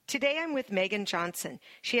Today I'm with Megan Johnson.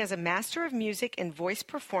 She has a Master of Music in Voice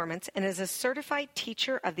Performance and is a certified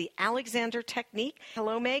teacher of the Alexander Technique.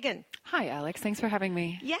 Hello, Megan. Hi, Alex. Thanks for having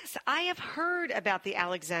me. Yes, I have heard about the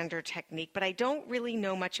Alexander Technique, but I don't really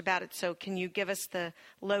know much about it. So can you give us the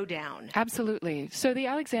lowdown? Absolutely. So the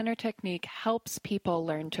Alexander Technique helps people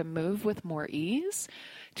learn to move with more ease,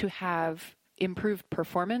 to have improved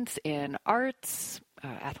performance in arts,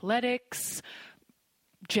 athletics,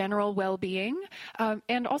 general well-being,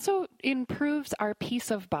 and also improves our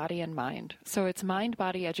peace of body and mind. So it's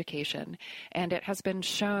mind-body education, and it has been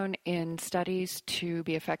shown in studies to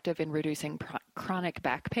be effective in reducing chronic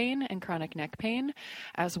back pain and chronic neck pain,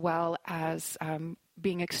 as well as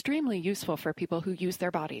being extremely useful for people who use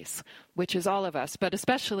their bodies, which is all of us, but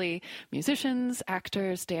especially musicians,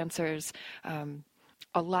 actors, dancers.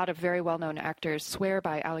 A lot of very well-known actors swear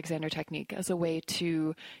by Alexander Technique as a way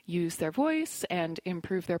to use their voice and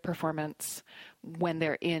improve their performance when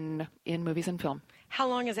they're in movies and film. How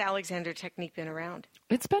long has Alexander Technique been around?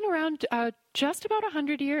 It's been around just about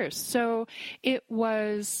 100 years. So it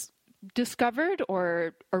was discovered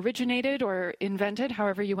or originated or invented,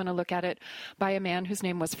 however you want to look at it, by a man whose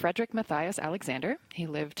name was Frederick Matthias Alexander. He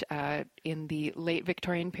lived in the late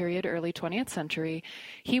Victorian period, early 20th century.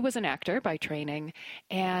 He was an actor by training,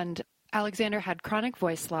 and Alexander had chronic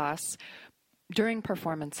voice loss during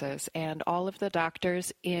performances, and all of the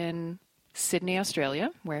doctors in Sydney, Australia,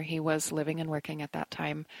 where he was living and working at that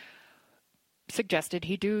time, suggested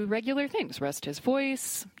he do regular things, rest his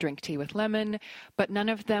voice, drink tea with lemon, but none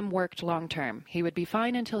of them worked long term. He would be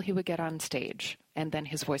fine until he would get on stage, and then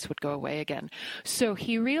his voice would go away again. So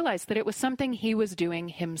he realized that it was something he was doing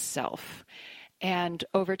himself, and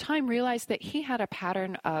over time realized that he had a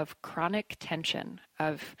pattern of chronic tension,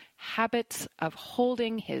 of habits of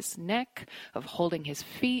holding his neck, of holding his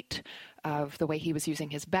feet, of the way he was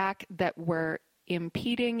using his back that were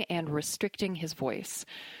impeding and restricting his voice.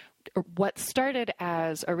 What started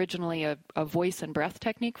as originally a voice and breath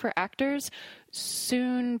technique for actors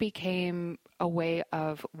soon became a way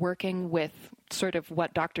of working with sort of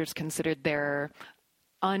what doctors considered their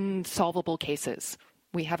unsolvable cases.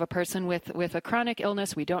 We have a person with a chronic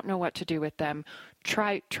illness. We don't know what to do with them.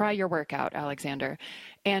 Try your workout, Alexander.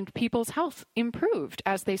 And people's health improved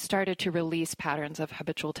as they started to release patterns of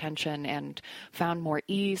habitual tension and found more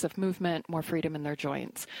ease of movement, more freedom in their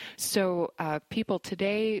joints. So people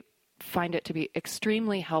today find it to be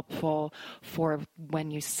extremely helpful for when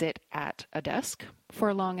you sit at a desk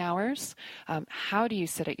for long hours. How do you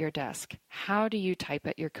sit at your desk? How do you type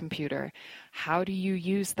at your computer? How do you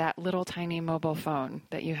use that little tiny mobile phone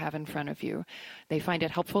that you have in front of you? They find it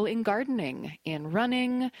helpful in gardening, in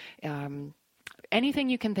running, anything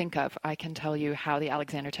you can think of. I can tell you how the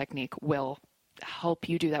Alexander Technique will help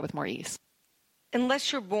you do that with more ease.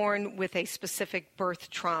 Unless you're born with a specific birth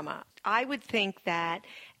trauma, I would think that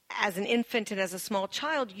as an infant and as a small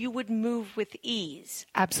child, you would move with ease.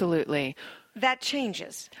 Absolutely. That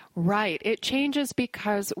changes. Right. It changes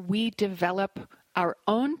because we develop our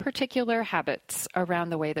own particular habits around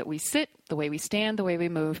the way that we sit, the way we stand, the way we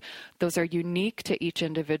move. Those are unique to each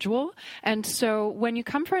individual. And so when you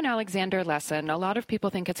come for an Alexander lesson, a lot of people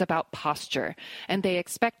think it's about posture, and they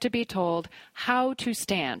expect to be told how to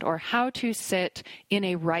stand or how to sit in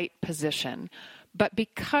a right position. But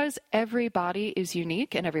because every body is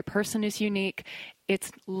unique and every person is unique,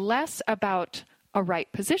 it's less about a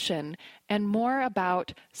right position and more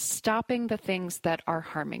about stopping the things that are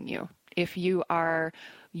harming you. If you are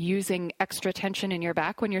using extra tension in your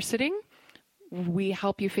back when you're sitting, we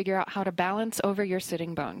help you figure out how to balance over your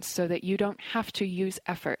sitting bones so that you don't have to use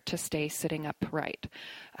effort to stay sitting upright.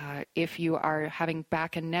 If you are having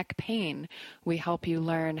back and neck pain, we help you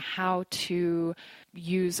learn how to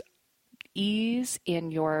use ease in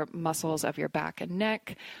your muscles of your back and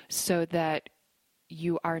neck so that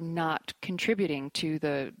you are not contributing to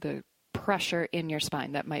the pressure in your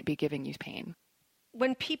spine that might be giving you pain.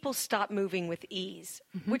 When people stop moving with ease,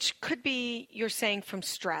 which could be, you're saying, from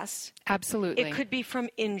stress. Absolutely. It could be from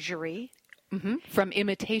injury. From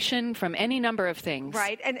imitation, from any number of things.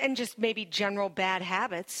 Right, and just maybe general bad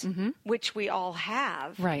habits, which we all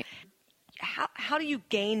have. Right. How do you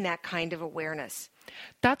gain that kind of awareness?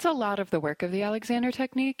 That's a lot of the work of the Alexander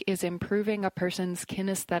Technique, is improving a person's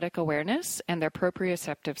kinesthetic awareness and their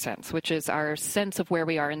proprioceptive sense, which is our sense of where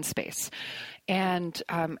we are in space. And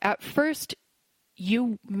at first,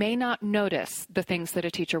 you may not notice the things that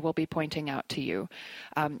a teacher will be pointing out to you.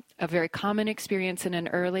 A very common experience in an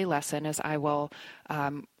early lesson is I will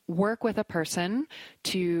work with a person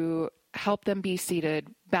to help them be seated,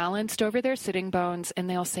 balanced over their sitting bones, and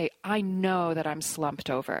they'll say, I know that I'm slumped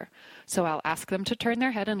over. So I'll ask them to turn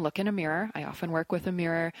their head and look in a mirror. I often work with a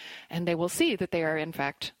mirror, and they will see that they are, in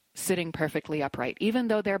fact, sitting perfectly upright, even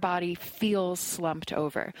though their body feels slumped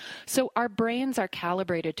over. So our brains are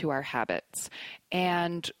calibrated to our habits,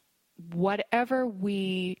 and whatever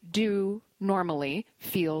we do normally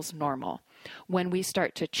feels normal. When we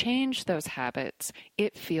start to change those habits,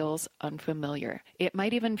 it feels unfamiliar. It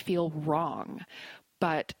might even feel wrong.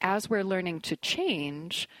 But as we're learning to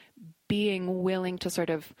change, being willing to sort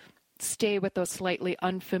of stay with those slightly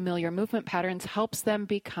unfamiliar movement patterns helps them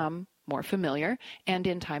become more familiar and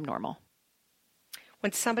in time normal.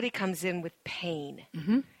 When somebody comes in with pain,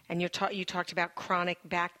 and you talked about chronic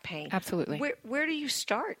back pain. Absolutely. Where do you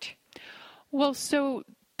start? Well, so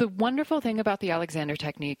the wonderful thing about the Alexander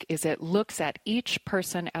technique is it looks at each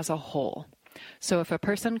person as a whole. So if a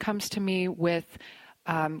person comes to me with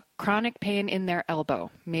chronic pain in their elbow,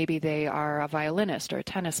 maybe they are a violinist or a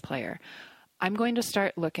tennis player, I'm going to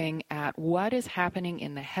start looking at what is happening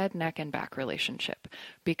in the head, neck, and back relationship,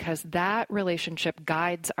 because that relationship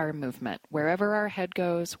guides our movement. Wherever our head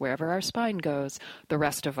goes, wherever our spine goes, the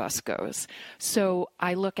rest of us goes. So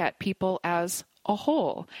I look at people as a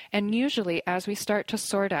whole. And usually as we start to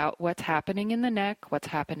sort out what's happening in the neck, what's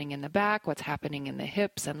happening in the back, what's happening in the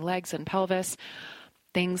hips and legs and pelvis,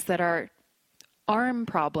 things that are arm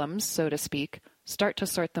problems, so to speak, start to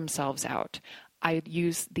sort themselves out. I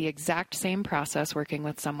use the exact same process working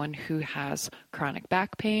with someone who has chronic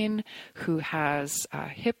back pain, who has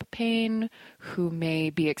hip pain, who may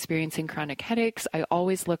be experiencing chronic headaches. I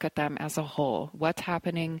always look at them as a whole. What's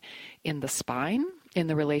happening in the spine, in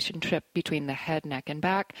the relationship between the head, neck, and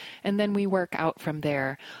back, and then we work out from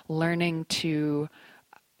there, learning to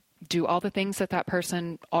do all the things that that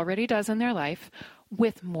person already does in their life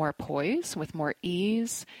with more poise, with more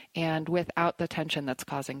ease, and without the tension that's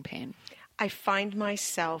causing pain. I find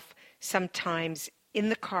myself sometimes in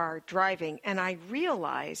the car driving, and I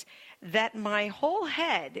realize that my whole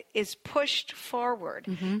head is pushed forward,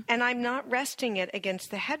 and I'm not resting it against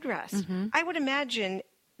the headrest. I would imagine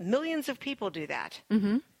millions of people do that.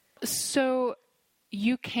 So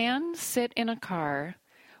you can sit in a car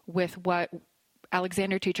with what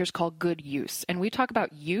Alexander teachers call good use. And we talk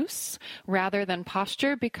about use rather than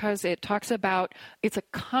posture because it talks about it's a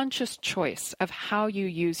conscious choice of how you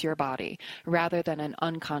use your body rather than an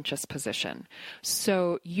unconscious position.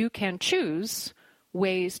 So you can choose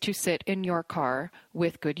ways to sit in your car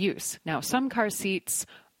with good use. Now, some car seats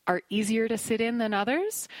are easier to sit in than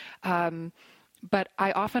others. But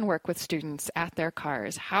I often work with students at their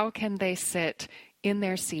cars. How can they sit in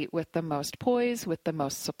their seat with the most poise, with the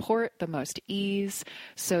most support, the most ease,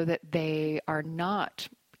 so that they are not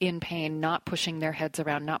in pain, not pushing their heads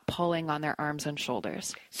around, not pulling on their arms and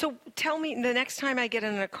shoulders? So tell me, the next time I get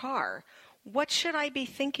in a car, what should I be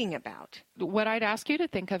thinking about? What I'd ask you to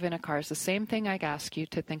think of in a car is the same thing I'd ask you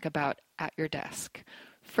to think about at your desk.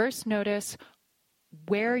 First, notice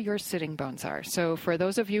where your sitting bones are. So for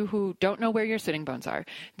those of you who don't know where your sitting bones are,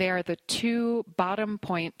 they are the two bottom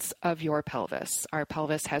points of your pelvis. Our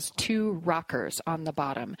pelvis has two rockers on the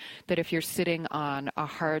bottom that if you're sitting on a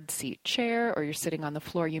hard seat chair or you're sitting on the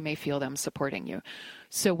floor, you may feel them supporting you.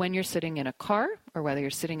 So when you're sitting in a car or whether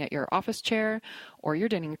you're sitting at your office chair or your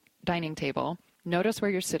dining table, notice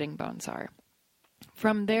where your sitting bones are.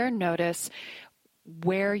 From there, notice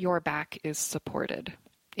where your back is supported.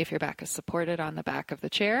 If your back is supported on the back of the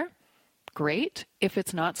chair, great. If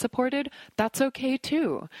it's not supported, that's okay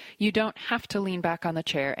too. You don't have to lean back on the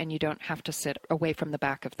chair and you don't have to sit away from the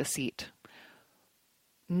back of the seat.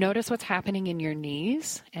 Notice what's happening in your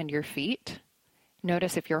knees and your feet.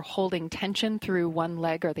 Notice if you're holding tension through one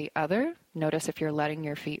leg or the other. Notice if you're letting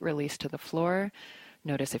your feet release to the floor.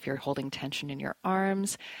 Notice if you're holding tension in your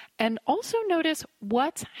arms. And also notice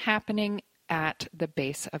what's happening at the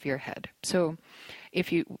base of your head. So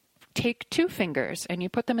if you take two fingers and you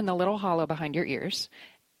put them in the little hollow behind your ears,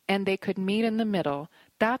 and they could meet in the middle,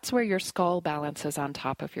 that's where your skull balances on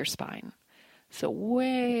top of your spine. So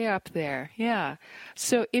way up there, yeah.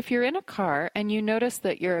 So if you're in a car and you notice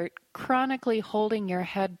that you're chronically holding your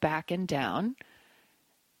head back and down,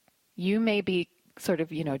 you may be sort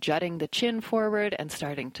of, jutting the chin forward and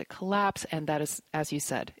starting to collapse, and that is, as you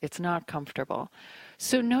said, it's not comfortable.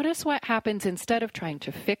 So notice what happens instead of trying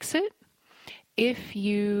to fix it. If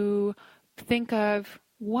you think of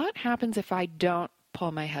what happens if I don't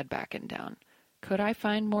pull my head back and down, could I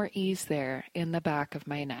find more ease there in the back of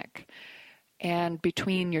my neck? And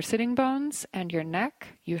between your sitting bones and your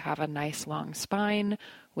neck, you have a nice long spine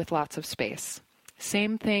with lots of space.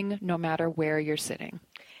 Same thing no matter where you're sitting.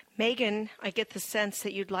 Megan, I get the sense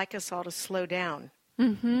that you'd like us all to slow down.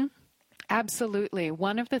 Mm-hmm. Absolutely.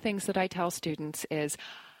 One of the things that I tell students is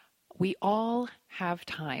we all have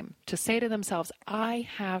time to say to themselves, I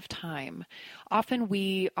have time. Often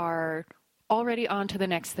we are already on to the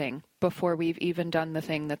next thing before we've even done the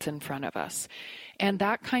thing that's in front of us. And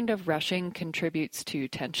that kind of rushing contributes to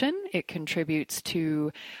tension. It contributes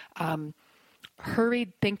to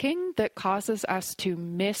hurried thinking that causes us to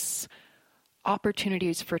miss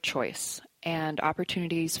opportunities for choice and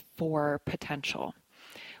opportunities for potential.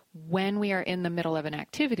 When we are in the middle of an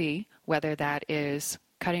activity, whether that is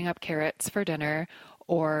cutting up carrots for dinner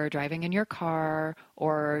or driving in your car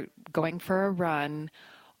or going for a run,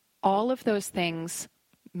 all of those things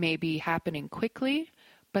may be happening quickly,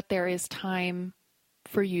 but there is time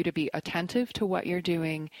for you to be attentive to what you're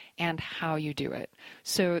doing and how you do it.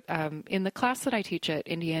 So in the class that I teach at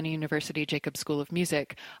Indiana University Jacobs School of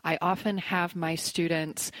Music, I often have my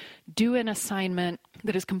students do an assignment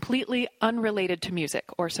that is completely unrelated to music,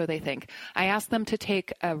 or so they think. I ask them to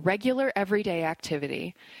take a regular everyday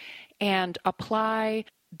activity and apply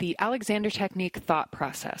the Alexander Technique thought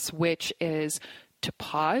process, which is to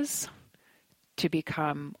pause, to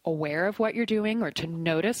become aware of what you're doing or to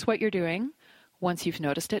notice what you're doing. Once you've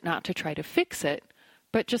noticed it, not to try to fix it,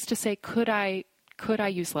 but just to say, could I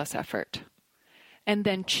use less effort? And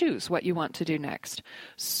then choose what you want to do next.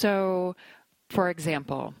 So, for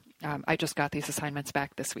example, I just got these assignments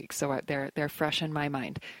back this week, so they're fresh in my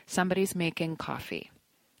mind. Somebody's making coffee.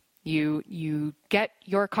 You get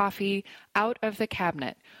your coffee out of the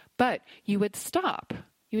cabinet, but you would stop.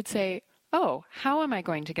 You would say, oh, how am I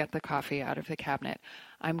going to get the coffee out of the cabinet?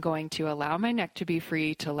 I'm going to allow my neck to be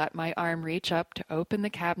free, to let my arm reach up, to open the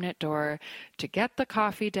cabinet door, to get the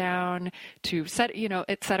coffee down, to set,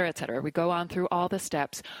 et cetera, et cetera. We go on through all the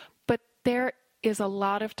steps, but there is a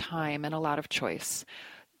lot of time and a lot of choice.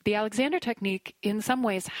 The Alexander Technique, in some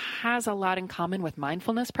ways, has a lot in common with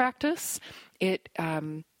mindfulness practice. It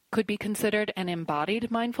could be considered an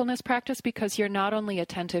embodied mindfulness practice because you're not only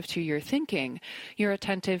attentive to your thinking, you're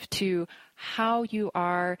attentive to how you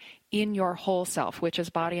are in your whole self, which is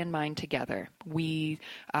body and mind together. We,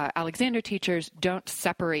 Alexander teachers, don't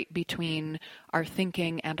separate between our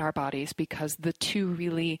thinking and our bodies because the two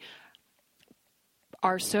really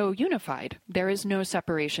are so unified. There is no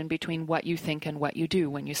separation between what you think and what you do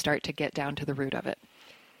when you start to get down to the root of it.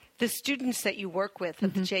 The students that you work with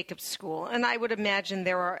at the Jacobs School, and I would imagine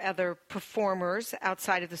there are other performers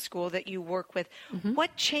outside of the school that you work with,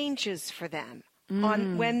 what changes for them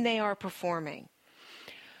on when they are performing?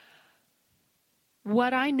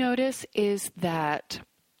 What I notice is that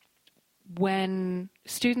when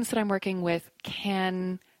students that I'm working with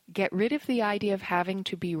can get rid of the idea of having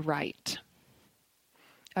to be right,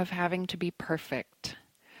 of having to be perfect,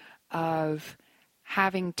 of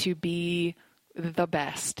having to be the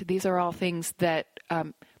best. These are all things that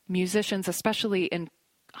musicians, especially in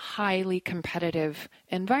highly competitive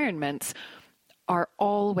environments, are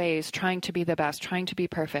always trying to be the best, trying to be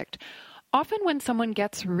perfect. Often when someone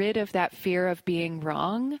gets rid of that fear of being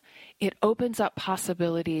wrong, it opens up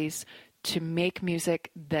possibilities to make music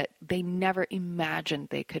that they never imagined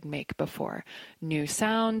they could make before. New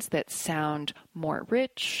sounds that sound more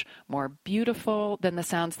rich, more beautiful than the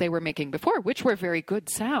sounds they were making before, which were very good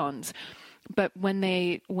sounds. But when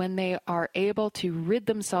they are able to rid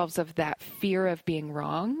themselves of that fear of being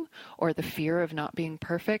wrong or the fear of not being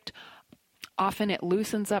perfect, often it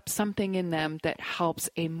loosens up something in them that helps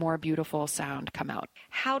a more beautiful sound come out.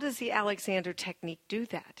 How does the Alexander Technique do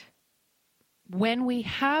that? When we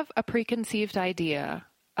have a preconceived idea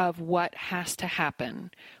of what has to happen,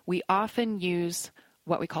 we often use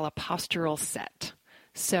what we call a postural set.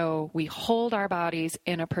 So we hold our bodies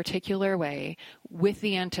in a particular way with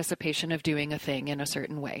the anticipation of doing a thing in a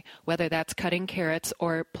certain way, whether that's cutting carrots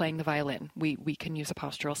or playing the violin. We can use a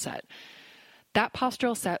postural set. That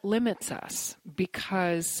postural set limits us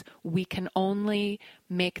because we can only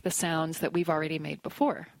make the sounds that we've already made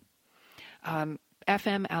before.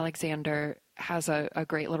 F.M. Alexander has a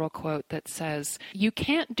great little quote that says, "You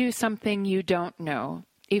can't do something you don't know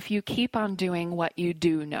if you keep on doing what you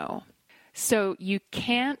do know." So you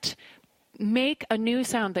can't make a new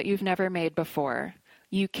sound that you've never made before.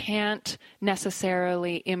 You can't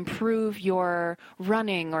necessarily improve your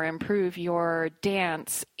running or improve your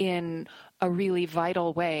dance in a really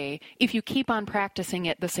vital way if you keep on practicing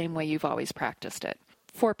it the same way you've always practiced it.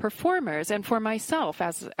 For performers and for myself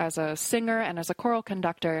as a singer and as a choral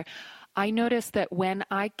conductor, I notice that when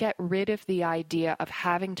I get rid of the idea of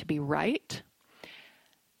having to be right,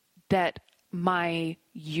 that my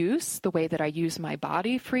use, the way that I use my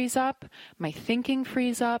body frees up, my thinking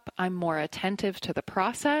frees up, I'm more attentive to the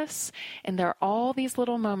process, and there are all these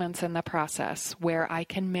little moments in the process where I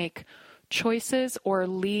can make choices or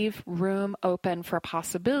leave room open for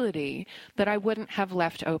possibility that I wouldn't have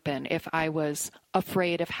left open if I was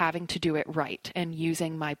afraid of having to do it right and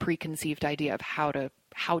using my preconceived idea of how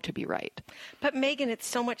to be right. But Megan, it's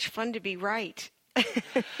so much fun to be right.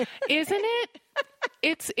 Isn't it?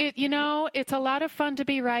 It's a lot of fun to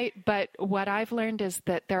be right, but what I've learned is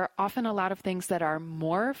that there are often a lot of things that are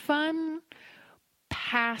more fun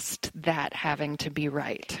past that having to be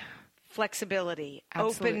right. Flexibility,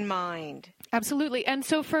 Absolutely. Open mind. Absolutely. And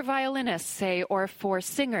so for violinists, say, or for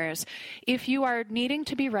singers, if you are needing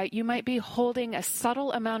to be right, you might be holding a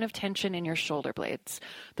subtle amount of tension in your shoulder blades.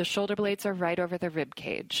 The shoulder blades are right over the rib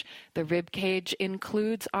cage. The rib cage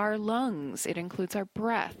includes our lungs. It includes our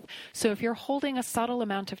breath. So if you're holding a subtle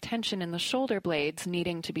amount of tension in the shoulder blades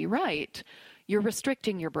needing to be right, you're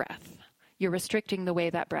restricting your breath. You're restricting the way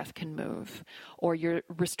that breath can move, or you're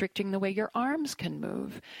restricting the way your arms can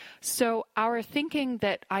move. So our thinking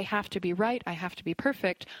that I have to be right, I have to be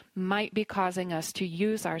perfect, might be causing us to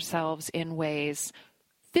use ourselves in ways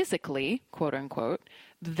physically, quote unquote,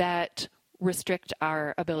 that restrict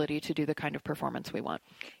our ability to do the kind of performance we want.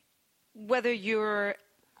 Whether you're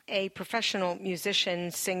a professional musician,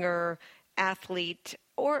 singer, athlete,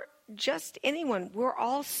 or just anyone, we're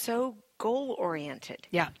all so goal-oriented.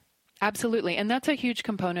 Yeah. Absolutely. And that's a huge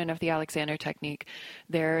component of the Alexander technique.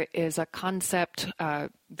 There is a concept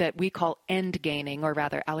that we call end gaining, or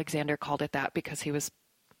rather Alexander called it that because he was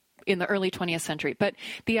in the early 20th century. But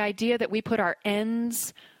the idea that we put our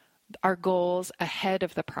ends, our goals ahead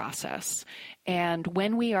of the process. And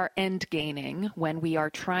when we are end gaining, when we are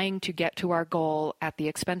trying to get to our goal at the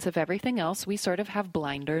expense of everything else, we sort of have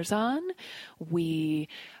blinders on. We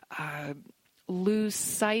lose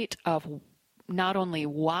sight of not only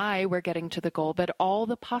why we're getting to the goal, but all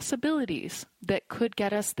the possibilities that could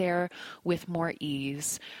get us there with more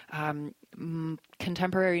ease.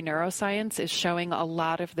 Contemporary neuroscience is showing a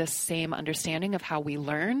lot of this same understanding of how we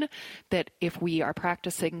learn, that if we are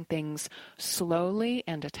practicing things slowly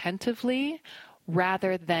and attentively,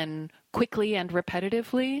 rather than quickly and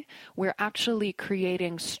repetitively, we're actually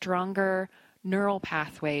creating stronger neural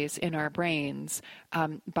pathways in our brains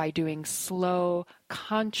by doing slow,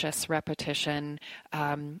 conscious repetition,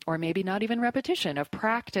 or maybe not even repetition, of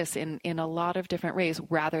practice in a lot of different ways,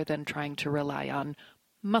 rather than trying to rely on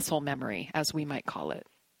muscle memory, as we might call it.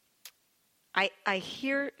 I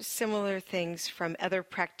hear similar things from other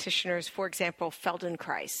practitioners, for example,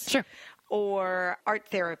 Feldenkrais. Sure. Or art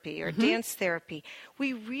therapy or dance therapy.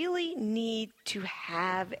 We really need to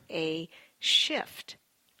have a shift.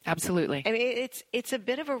 Absolutely. I mean, it's a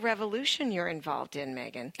bit of a revolution you're involved in,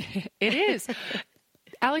 Megan. It is.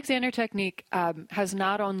 Alexander technique has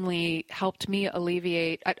not only helped me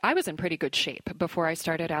alleviate, I was in pretty good shape before I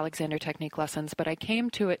started Alexander technique lessons, but I came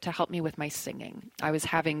to it to help me with my singing. I was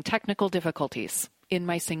having technical difficulties in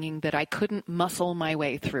my singing that I couldn't muscle my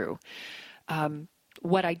way through.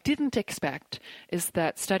 What I didn't expect is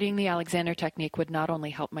that studying the Alexander technique would not only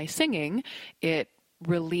help my singing, it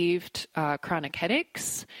relieved chronic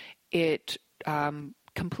headaches. It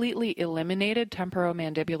completely eliminated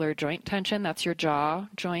temporomandibular joint tension. That's your jaw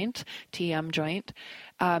joint, TM joint.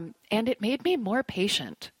 And it made me more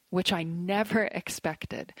patient, which I never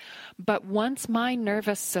expected. But once my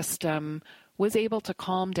nervous system was able to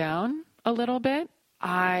calm down a little bit,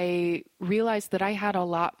 I realized that I had a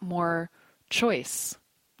lot more choice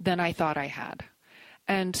than I thought I had.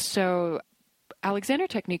 And so Alexander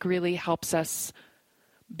technique really helps us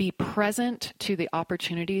be present to the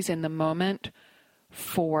opportunities in the moment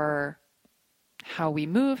for how we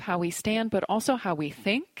move, how we stand, but also how we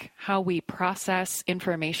think, how we process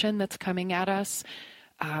information that's coming at us.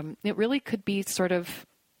 It really could be sort of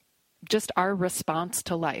just our response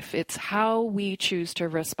to life. It's how we choose to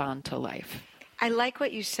respond to life. I like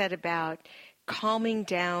what you said about calming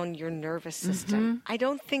down your nervous system. I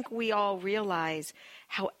don't think we all realize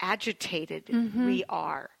how agitated we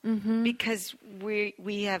are because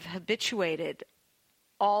we have habituated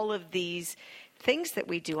all of these things that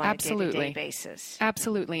we do on a day-to-day basis.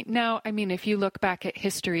 Absolutely. Now, I mean, if you look back at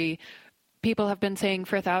history, people have been saying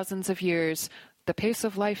for thousands of years, the pace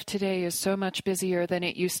of life today is so much busier than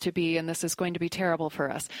it used to be, and this is going to be terrible for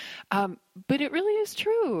us. But it really is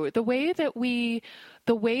true. The way that we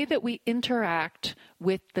interact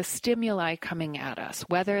with the stimuli coming at us,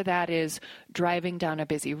 whether that is driving down a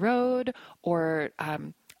busy road or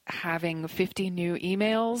having 50 new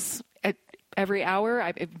emails every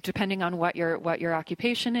hour, depending on what your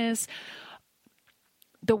occupation is,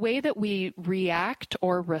 the way that we react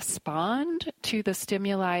or respond to the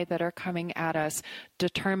stimuli that are coming at us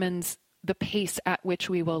determines the pace at which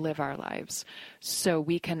we will live our lives. So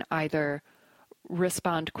we can either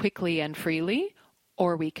respond quickly and freely,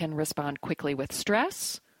 or we can respond quickly with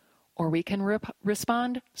stress, or we can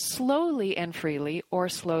respond slowly and freely, or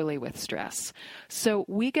slowly with stress. So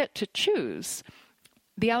we get to choose.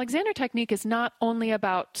 The Alexander Technique is not only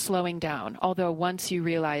about slowing down, although once you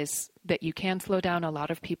realize that you can slow down, a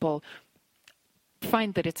lot of people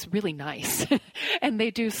find that it's really nice and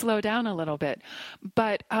they do slow down a little bit.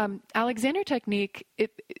 But Alexander Technique,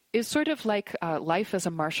 it is sort of like life as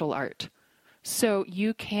a martial art. So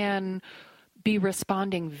you can be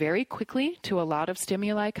responding very quickly to a lot of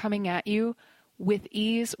stimuli coming at you with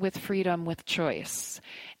ease, with freedom, with choice.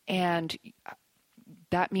 And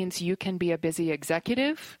that means you can be a busy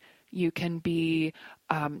executive, you can be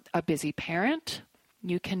a busy parent,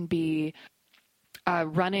 you can be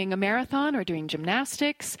running a marathon or doing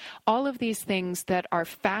gymnastics. All of these things that are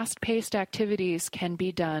fast-paced activities can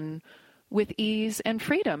be done with ease and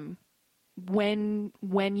freedom when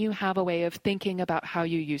you have a way of thinking about how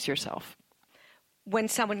you use yourself. When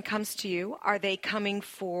someone comes to you, are they coming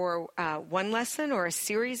for one lesson or a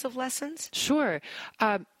series of lessons? Sure.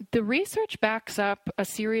 The research backs up a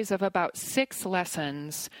series of about 6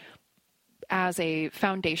 lessons as a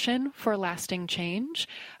foundation for lasting change.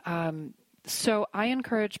 So I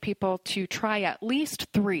encourage people to try at least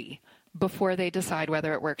 3 before they decide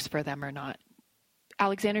whether it works for them or not.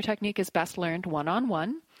 Alexander Technique is best learned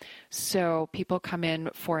one-on-one. So people come in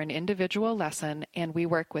for an individual lesson, and we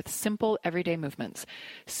work with simple everyday movements: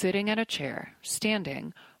 sitting at a chair,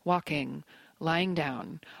 standing, walking, lying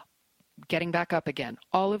down, getting back up again.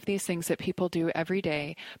 All of these things that people do every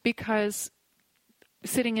day, because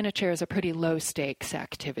sitting in a chair is a pretty low-stakes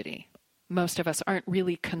activity. Most of us aren't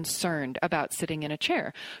really concerned about sitting in a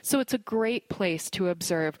chair. So it's a great place to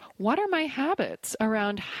observe, what are my habits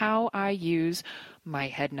around how I use my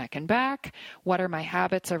head, neck, and back? What are my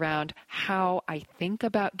habits around how I think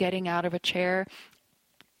about getting out of a chair?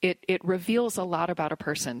 It reveals a lot about a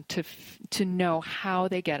person to know how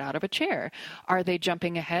they get out of a chair. Are they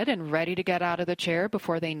jumping ahead and ready to get out of the chair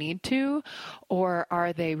before they need to? Or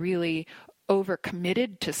are they really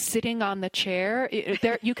overcommitted to sitting on the chair?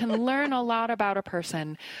 You can learn a lot about a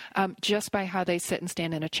person just by how they sit and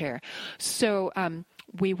stand in a chair. So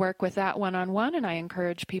we work with that one-on-one, and I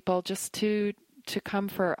encourage people just to come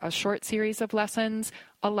for a short series of lessons.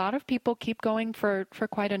 A lot of people keep going for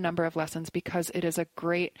quite a number of lessons because it is a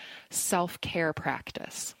great self-care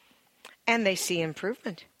practice. And they see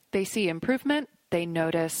improvement. They see improvement. They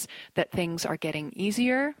notice that things are getting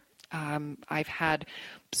easier. I've had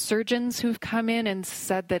surgeons who've come in and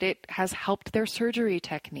said that it has helped their surgery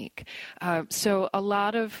technique. So a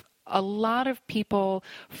lot of people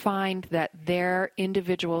find that their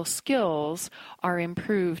individual skills are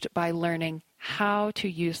improved by learning how to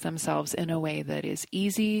use themselves in a way that is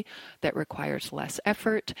easy, that requires less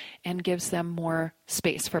effort, and gives them more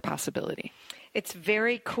space for possibility. It's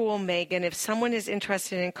very cool, Megan. If someone is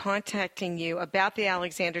interested in contacting you about the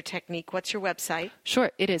Alexander Technique, what's your website?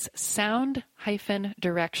 Sure. It is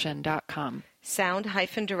sound-direction.com.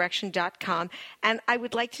 sound-direction.com. And I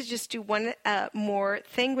would like to just do one more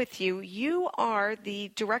thing with you. You are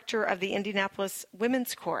the director of the Indianapolis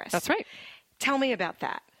Women's Chorus. That's right. Tell me about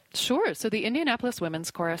that. Sure. So the Indianapolis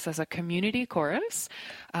Women's Chorus is a community chorus.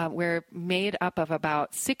 We're made up of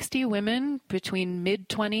about 60 women between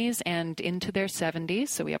mid-20s and into their 70s.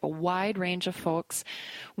 So we have a wide range of folks.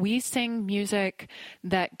 We sing music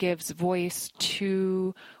that gives voice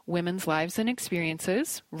to women's lives and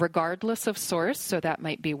experiences, regardless of source. So that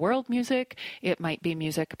might be world music. It might be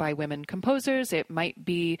music by women composers. It might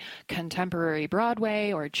be contemporary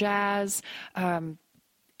Broadway or jazz.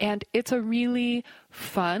 And it's a really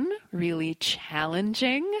fun, really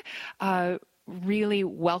challenging, really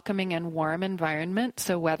welcoming and warm environment.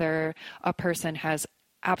 So whether a person has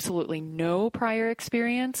absolutely no prior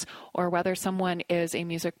experience or whether someone is a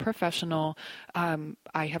music professional,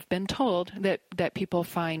 I have been told that people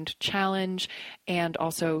find challenge and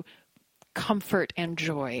also comfort and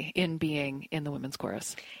joy in being in the Women's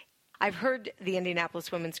Chorus. I've heard the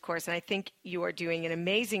Indianapolis Women's Chorus, and I think you are doing an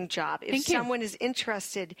amazing job. If someone is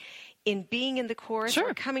interested in being in the chorus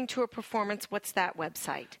or coming to a performance, what's that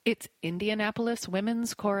website? It's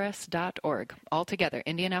IndianapolisWomen'sChorus.org. All together,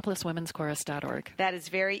 IndianapolisWomen'sChorus.org. That is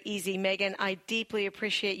very easy. Megan, I deeply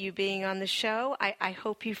appreciate you being on the show. I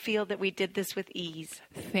hope you feel that we did this with ease.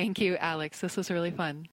 Thank you, Alex. This was really fun.